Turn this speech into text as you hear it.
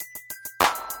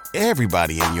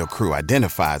Everybody in your crew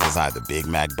identifies as either Big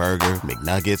Mac Burger,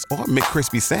 McNuggets, or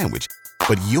McCrispy Sandwich.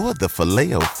 But you're the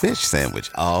Filet-O-Fish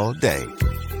Sandwich all day.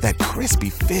 That crispy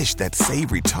fish, that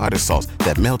savory tartar sauce,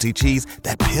 that melty cheese,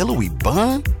 that pillowy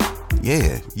bun.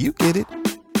 Yeah, you get it.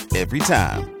 Every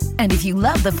time. And if you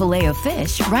love the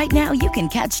Filet-O-Fish, right now you can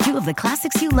catch 2 of the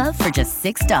classics you love for just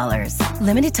 $6.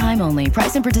 Limited time only.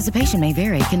 Price and participation may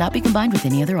vary. Cannot be combined with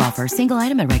any other offer. Single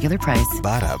item at regular price.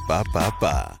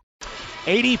 Ba-da-ba-ba-ba.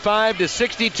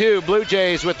 85-62, Blue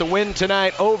Jays with the win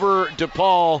tonight over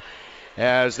DePaul,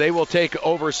 as they will take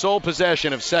over sole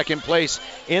possession of second place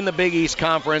in the Big East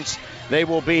Conference. They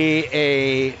will be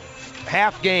a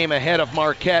half game ahead of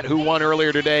Marquette, who won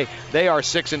earlier today. They are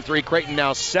 6-3. Creighton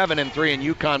now 7-3, and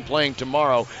UConn playing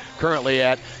tomorrow, currently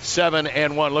at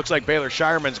 7-1. Looks like Baylor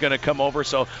Scheierman's going to come over,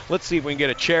 so let's see if we can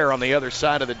get a chair on the other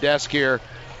side of the desk here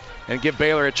and give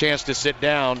Baylor a chance to sit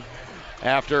down.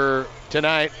 After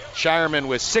tonight, Scheierman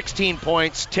with 16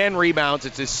 points, 10 rebounds.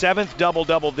 It's his 7th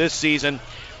double-double this season.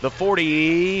 The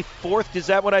 44th, is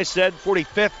that what I said?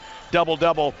 45th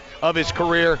double-double of his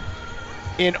career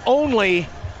in only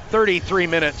 33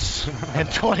 minutes and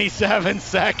 27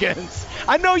 seconds.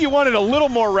 I know you wanted a little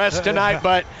more rest tonight,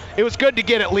 but it was good to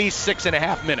get at least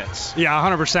 6.5 minutes. Yeah,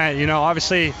 100%. You know,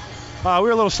 obviously, we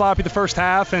were a little sloppy the first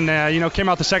half, and came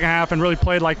out the second half and really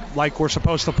played like we're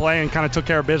supposed to play, and kind of took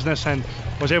care of business and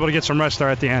was able to get some rest there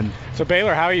at the end. So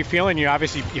Baylor, how are you feeling? You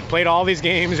played all these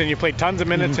games and you played tons of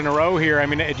minutes in a row here. I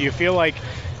mean, do you feel like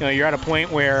you're at a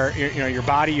point where your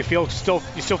body, you still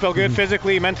feel good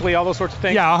physically, mentally, all those sorts of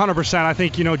things? Yeah, 100%. I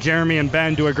think Jeremy and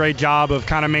Ben do a great job of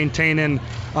kind of maintaining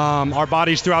our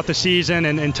bodies throughout the season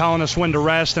and telling us when to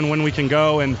rest and when we can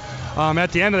go. And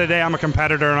at the end of the day, I'm a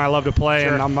competitor and I love to play,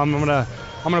 sure. And I'm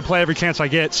gonna play every chance I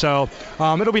get. So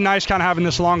it'll be nice kind of having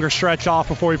this longer stretch off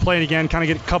before we play it again, kind of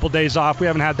get a couple days off. We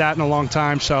haven't had that in a long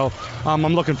time, so I'm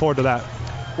looking forward to that.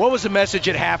 What was the message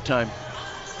at halftime?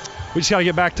 We just got to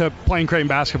get back to playing Creighton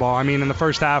basketball. I mean, in the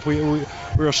first half, we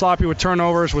were sloppy with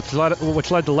turnovers, which led to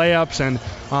layups, and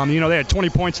they had 20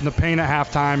 points in the paint at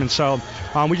halftime, and so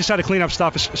we just had to clean up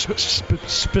stuff,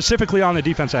 specifically on the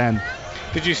defensive end.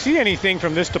 Did you see anything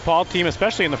from this DePaul team,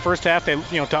 especially in the first half? They,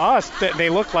 to us, they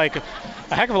looked like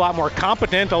a heck of a lot more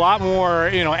competent, a lot more,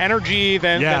 energy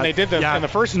than they did in the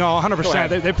first. No,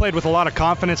 100%. They played with a lot of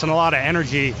confidence and a lot of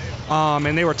energy,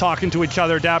 and they were talking to each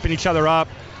other, dapping each other up.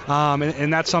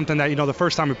 And that's something that, the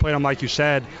first time we played them, like you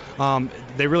said,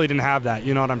 they really didn't have that,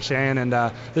 you know what I'm saying? And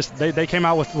they came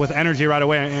out with energy right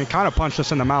away and kind of punched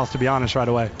us in the mouth, to be honest, right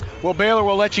away. Well, Baylor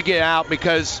will let you get out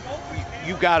because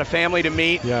you've got a family to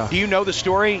meet. Yeah. Do you know the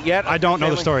story yet? I don't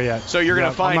know the story yet. So you're going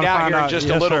to find out here in just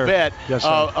a little bit yes,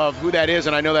 of who that is,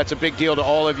 and I know that's a big deal to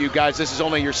all of you guys. This is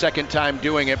only your second time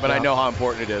doing it, but I know how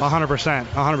important it is.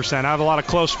 100%. I have a lot of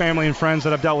close family and friends that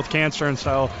have dealt with cancer, and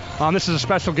so this is a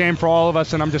special game for all of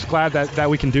us, and I'm just glad that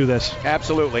we can do this.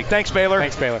 Absolutely. Thanks, Baylor.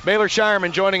 Thanks, Baylor. Baylor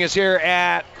Scheierman joining us here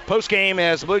at Postgame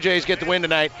as the Blue Jays get the win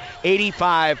tonight,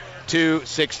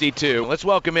 85-62. Let's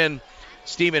welcome in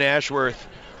Stephen Ashworth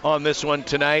on this one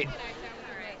tonight.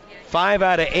 5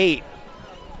 out of 8.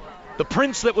 The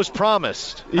prince that was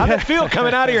promised. How'd it feel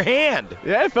coming out of your hand?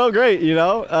 Yeah, it felt great,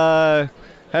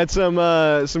 Had some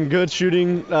good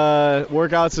shooting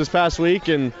workouts this past week,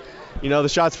 and, the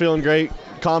shot's feeling great.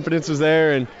 Confidence is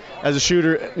there, and as a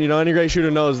shooter, any great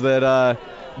shooter knows that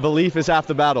belief is half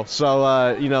the battle.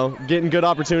 So, getting good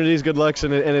opportunities, good looks,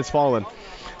 and it's falling.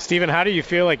 Stephen, how do you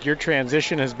feel like your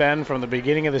transition has been from the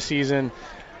beginning of the season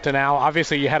to now?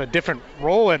 Obviously, you had a different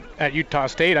role at Utah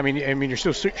State. I mean, you're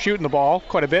still shooting the ball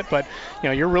quite a bit, but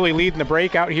you're really leading the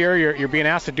break out here. You're being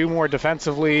asked to do more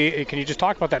defensively. Can you just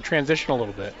talk about that transition a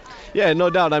little bit? Yeah, no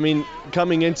doubt. I mean,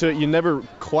 coming into it, you never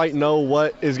quite know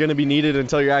what is going to be needed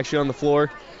until you're actually on the floor.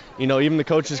 Even the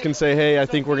coaches can say, hey, I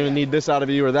think we're going to need this out of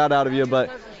you or that out of you,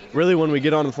 but really when we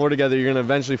get on the floor together, you're going to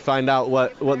eventually find out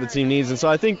what the team needs. And so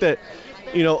I think that,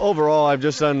 overall, I've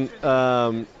just done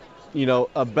a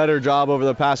better job over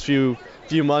the past few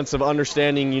months of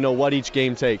understanding, what each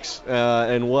game takes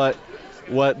and what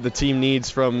the team needs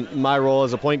from my role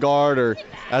as a point guard or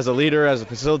as a leader, as a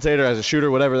facilitator, as a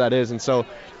shooter, whatever that is. And so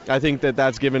I think that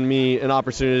that's given me an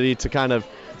opportunity to kind of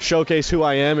showcase who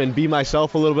I am and be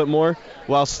myself a little bit more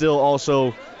while still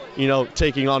also,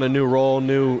 taking on a new role,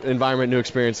 new environment, new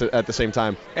experience at the same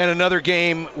time. And another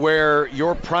game where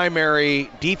your primary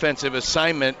defensive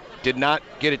assignment did not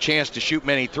get a chance to shoot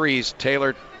many threes.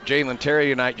 Jalen Terry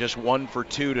tonight just 1 for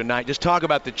 2 tonight. Just talk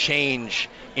about the change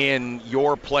in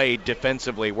your play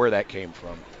defensively, where that came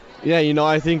from. Yeah,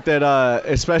 I think that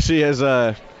especially as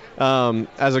a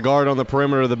as a guard on the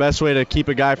perimeter, the best way to keep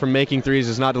a guy from making threes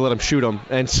is not to let him shoot them.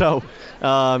 And so,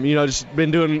 just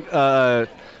been doing a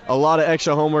lot of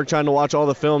extra homework, trying to watch all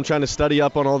the film, trying to study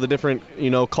up on all the different,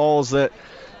 calls that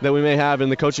we may have,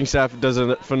 and the coaching staff does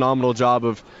a phenomenal job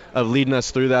of leading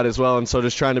us through that as well. And so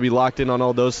just trying to be locked in on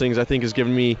all those things, I think, has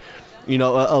given me,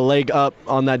 a leg up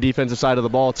on that defensive side of the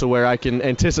ball to where I can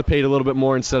anticipate a little bit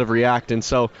more instead of react. And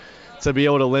so to be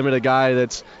able to limit a guy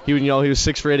he was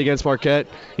 6 for 8 against Marquette.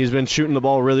 He's been shooting the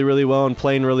ball really, really well and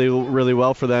playing really, really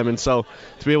well for them. And so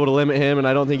to be able to limit him, and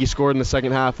I don't think he scored in the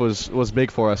second half, was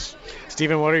big for us.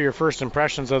 Stephen, what are your first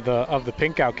impressions of the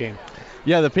Pinkout game?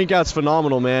 Yeah, the Pinkout's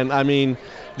phenomenal, man. I mean,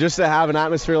 just to have an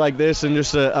atmosphere like this and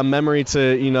just a memory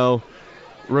to,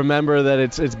 remember that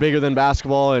it's bigger than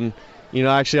basketball. And,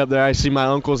 actually up there I see my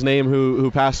uncle's name who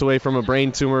passed away from a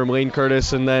brain tumor, Wayne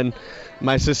Curtis, and then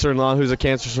my sister-in-law who's a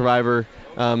cancer survivor,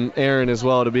 Erin, as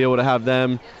well. To be able to have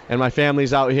them and my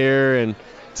family's out here and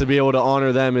to be able to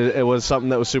honor them, it was something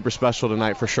that was super special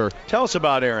tonight for sure. Tell us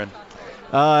about Erin.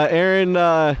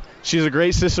 Erin, she's a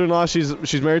great sister-in-law.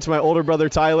 She's married to my older brother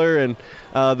Tyler, and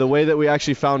the way that we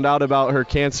actually found out about her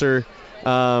cancer,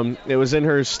 it was in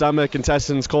her stomach,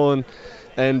 intestines, colon,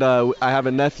 and I have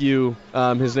a nephew.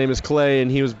 His name is Clay,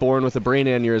 and he was born with a brain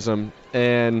aneurysm,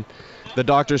 and the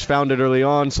doctors found it early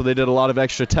on, so they did a lot of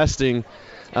extra testing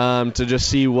to just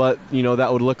see what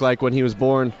that would look like when he was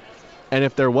born. And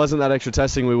if there wasn't that extra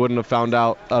testing, we wouldn't have found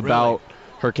out about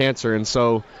her cancer. And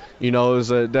so, it was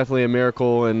definitely a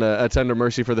miracle and a tender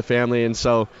mercy for the family. And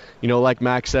so, like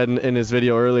Mac said in his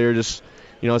video earlier, just,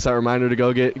 it's that reminder to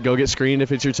go get screened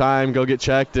if it's your time, go get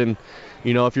checked. And,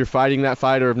 if you're fighting that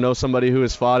fight or if know somebody who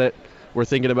has fought it, we're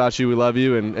thinking about you, we love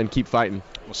you, and keep fighting.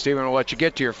 Well, Stephen, we'll let you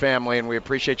get to your family, and we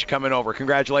appreciate you coming over.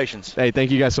 Congratulations. Hey,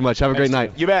 thank you guys so much. Have a great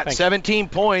night. You bet. Thanks. 17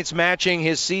 points, matching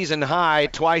his season high,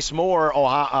 twice more.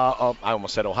 I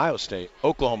almost said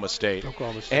Oklahoma State,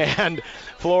 and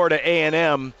Florida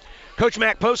A&M. Coach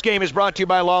Mac Postgame is brought to you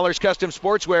by Lawler's Custom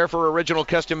Sportswear. For original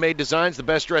custom-made designs, the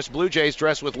best-dressed Blue Jays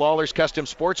dress with Lawler's Custom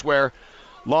Sportswear.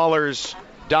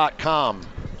 Lawlers.com.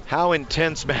 How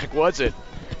intense, Mac, was it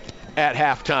at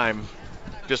halftime,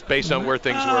 just based on where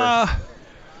things were?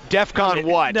 DEFCON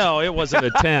what? No, it wasn't a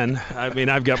 10. I mean,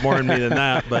 I've got more in me than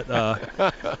that. But,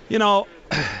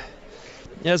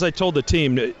 as I told the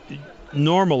team,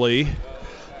 normally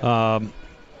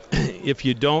if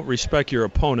you don't respect your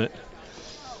opponent,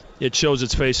 it shows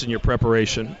its face in your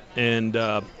preparation. And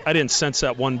I didn't sense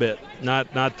that one bit.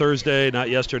 Not Thursday, not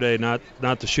yesterday, not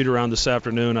the shoot-around this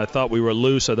afternoon. I thought we were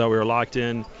loose. I thought we were locked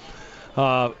in.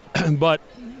 But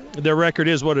their record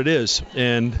is what it is.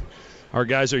 And our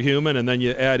guys are human, and then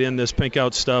you add in this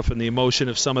Pinkout stuff and the emotion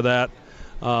of some of that.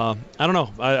 I don't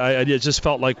know. I just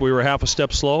felt like we were half a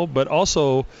step slow, but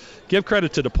also give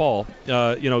credit to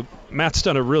DePaul. Matt's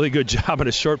done a really good job in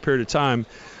a short period of time.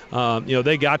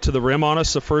 They got to the rim on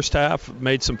us the first half,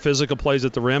 made some physical plays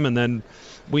at the rim, and then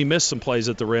we missed some plays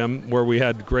at the rim where we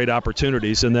had great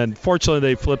opportunities. And then fortunately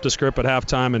they flipped the script at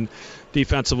halftime, and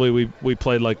defensively we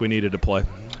played like we needed to play.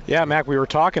 Yeah, Mac, we were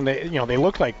talking. They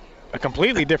looked like a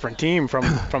completely different team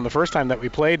from the first time that we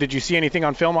played. Did you see anything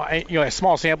on film? A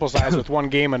small sample size with one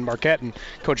game in Marquette and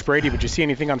Coach Brady. Did you see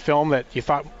anything on film that you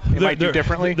thought they might do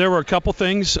differently? There were a couple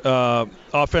things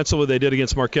offensively they did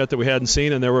against Marquette that we hadn't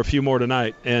seen, and there were a few more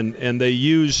tonight. And they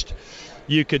used.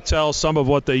 You could tell some of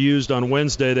what they used on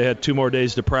Wednesday. They had 2 more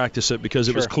days to practice it because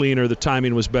it was cleaner, the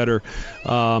timing was better,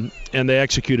 and they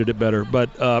executed it better.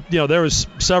 But, there was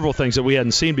several things that we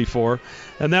hadn't seen before.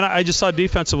 And then I just saw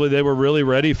defensively they were really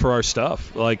ready for our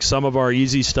stuff, like some of our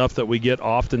easy stuff that we get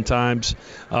oftentimes.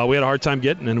 We had a hard time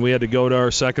getting, and we had to go to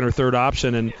our second or third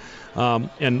option.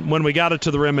 And when we got it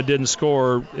to the rim and didn't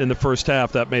score in the first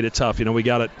half, that made it tough. We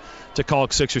got it to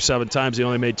Kalk 6 or 7 times. He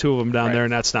only made 2 of them down there,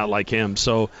 and that's not like him.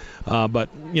 So, but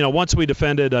once we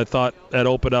defended, I thought that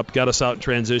opened up, got us out in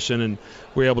transition, and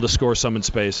we were able to score some in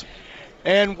space.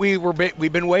 And we've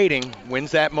been waiting.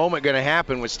 When's that moment going to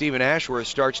happen when Stephen Ashworth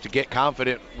starts to get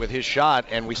confident with his shot?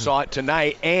 And we saw it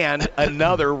tonight, and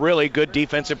another really good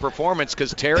defensive performance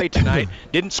because Terry tonight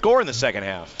didn't score in the second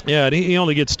half. Yeah, and he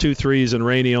only gets 2 threes, and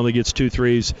Rainey only gets 2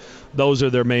 threes. Those are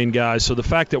their main guys. So the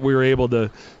fact that we were able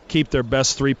to keep their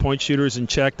best 3-point shooters in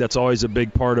check, that's always a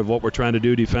big part of what we're trying to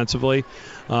do defensively.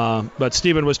 But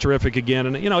Stephen was terrific again,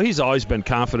 and he's always been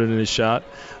confident in his shot,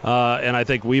 and I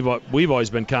think we've always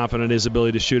been confident in his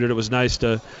ability to shoot it. It was nice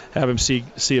to have him see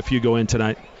a few go in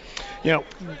tonight.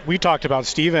 We talked about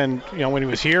Stephen, when he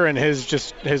was here and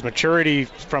his maturity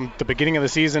from the beginning of the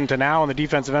season to now on the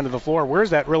defensive end of the floor.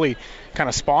 Where's that really kind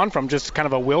of spawned from? Just kind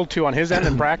of a will to on his end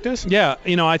in practice? Yeah,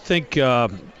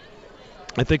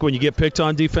 I think when you get picked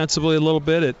on defensively a little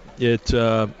bit, it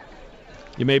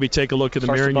you maybe take a look in the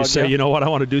Starts mirror to and you bug say, you. you know what, I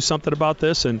want to do something about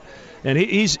this. And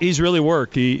he's really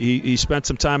worked. He spent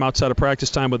some time outside of practice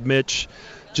time with Mitch,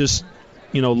 just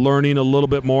learning a little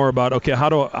bit more about, okay, how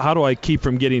do I keep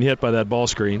from getting hit by that ball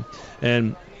screen,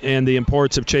 and the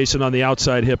importance of chasing on the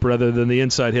outside hip rather than the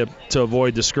inside hip to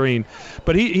avoid the screen.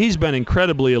 But he's been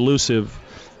incredibly elusive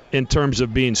in terms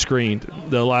of being screened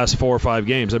the last 4 or 5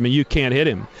 games. I mean, you can't hit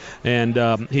him.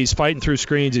 And he's fighting through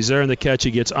screens. He's there in the catch.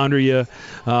 He gets under you.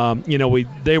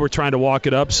 They were trying to walk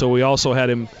it up, so we also had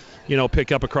him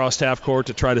pick up across half court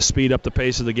to try to speed up the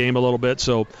pace of the game a little bit.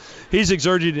 So he's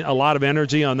exerting a lot of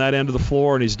energy on that end of the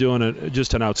floor, and he's doing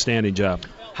just an outstanding job.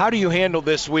 How do you handle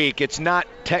this week? It's not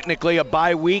technically a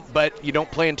bye week, but you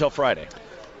don't play until Friday.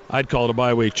 I'd call it a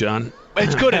bye week, John.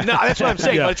 It's good enough. That's what I'm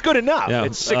saying. Yeah. It's good enough. Yeah.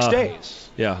 It's 6 days.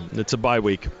 Yeah, it's a bye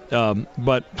week. But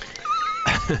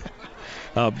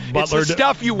Butler, it's the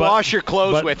stuff you wash your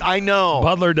clothes with. I know.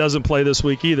 Butler doesn't play this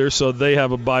week either, so they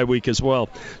have a bye week as well.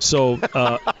 So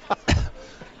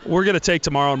we're going to take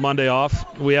tomorrow and Monday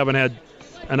off. We haven't had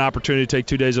an opportunity to take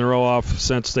 2 days in a row off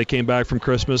since they came back from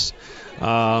Christmas.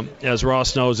 As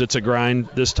Ross knows, it's a grind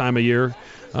this time of year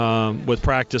with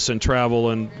practice and travel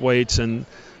and weights, and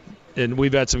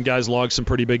we've had some guys log some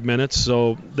pretty big minutes,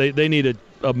 so they need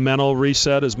a mental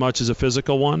reset as much as a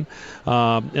physical one.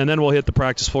 And then we'll hit the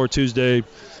practice floor Tuesday,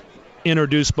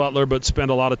 introduce Butler, but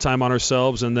spend a lot of time on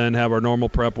ourselves, and then have our normal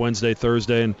prep Wednesday,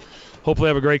 Thursday, and hopefully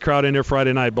have a great crowd in here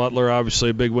Friday night. Butler, obviously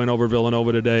a big win over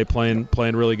Villanova today, playing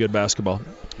really good basketball.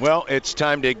 Well, it's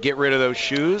time to get rid of those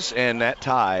shoes and that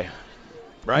tie.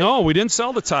 Right? No, we didn't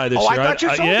sell the tie this year. I thought you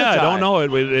sold the tie. I don't know.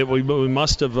 We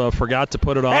must have forgot to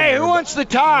put it on. Hey, who wants the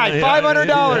tie?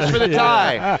 $500 for the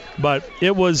tie. But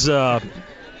it was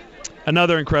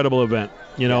another incredible event.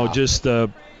 Just the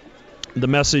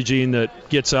messaging that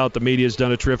gets out. The media's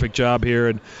done a terrific job here,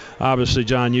 and obviously,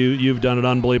 John, you've done an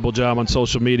unbelievable job on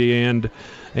social media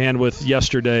and with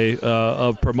yesterday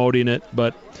of promoting it.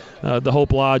 But the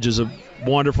Hope Lodge is a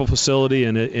wonderful facility,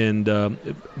 and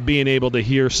being able to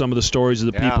hear some of the stories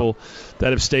of the people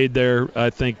that have stayed there, I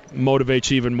think,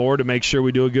 motivates you even more to make sure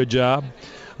we do a good job.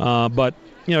 But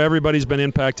everybody's been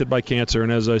impacted by cancer,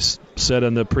 and as I said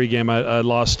in the pregame, I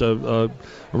lost a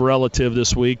relative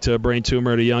this week to a brain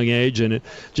tumor at a young age, and it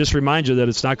just reminds you that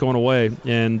it's not going away.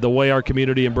 And the way our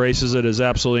community embraces it is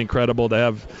absolutely incredible. To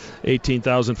have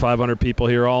 18,500 people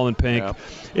here, all in pink,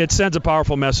 it sends a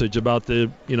powerful message about the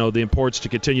importance to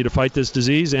continue to fight this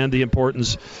disease, and the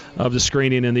importance of the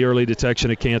screening and the early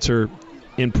detection of cancer,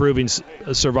 improving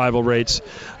survival rates.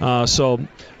 So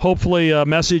hopefully a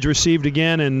message received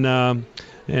again, and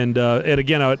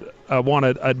again,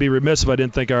 I'd be remiss if I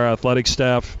didn't thank our athletic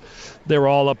staff. They were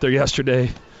all up there yesterday,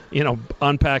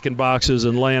 unpacking boxes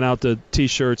and laying out the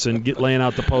T-shirts and laying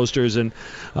out the posters, and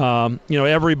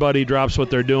everybody drops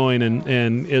what they're doing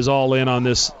and is all in on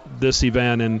this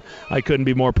event, and I couldn't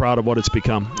be more proud of what it's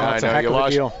become. That's a heck of a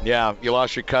deal. Yeah, you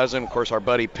lost your cousin, of course, our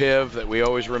buddy Piv that we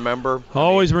always remember.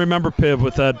 Always remember Piv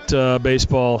with that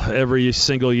baseball every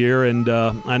single year, and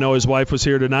I know his wife was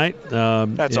here tonight.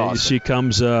 That's awesome. She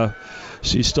comes.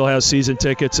 She still has season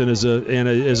tickets and is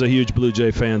a huge Blue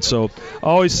Jay fan. So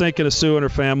always thinking of Sue and her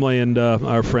family and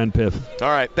our friend Piv. All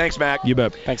right. Thanks, Mac. You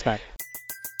bet. Thanks, Mac.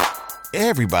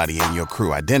 Everybody in your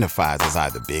crew identifies as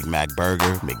either Big Mac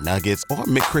Burger, McNuggets, or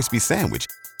McCrispy Sandwich.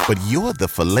 But you're the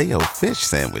Filet-O-Fish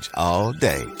Sandwich all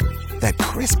day. That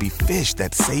crispy fish,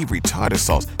 that savory tartar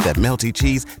sauce, that melty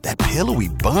cheese, that pillowy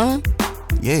bun.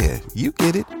 Yeah, you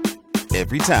get it.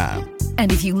 Every time.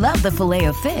 And if you love the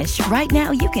Filet-O-Fish, right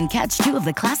now you can catch 2 of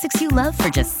the classics you love for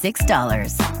just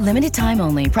 $6. Limited time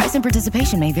only. Price and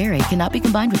participation may vary. Cannot be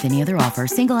combined with any other offer.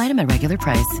 Single item at regular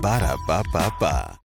price. Ba-da-ba-ba-ba.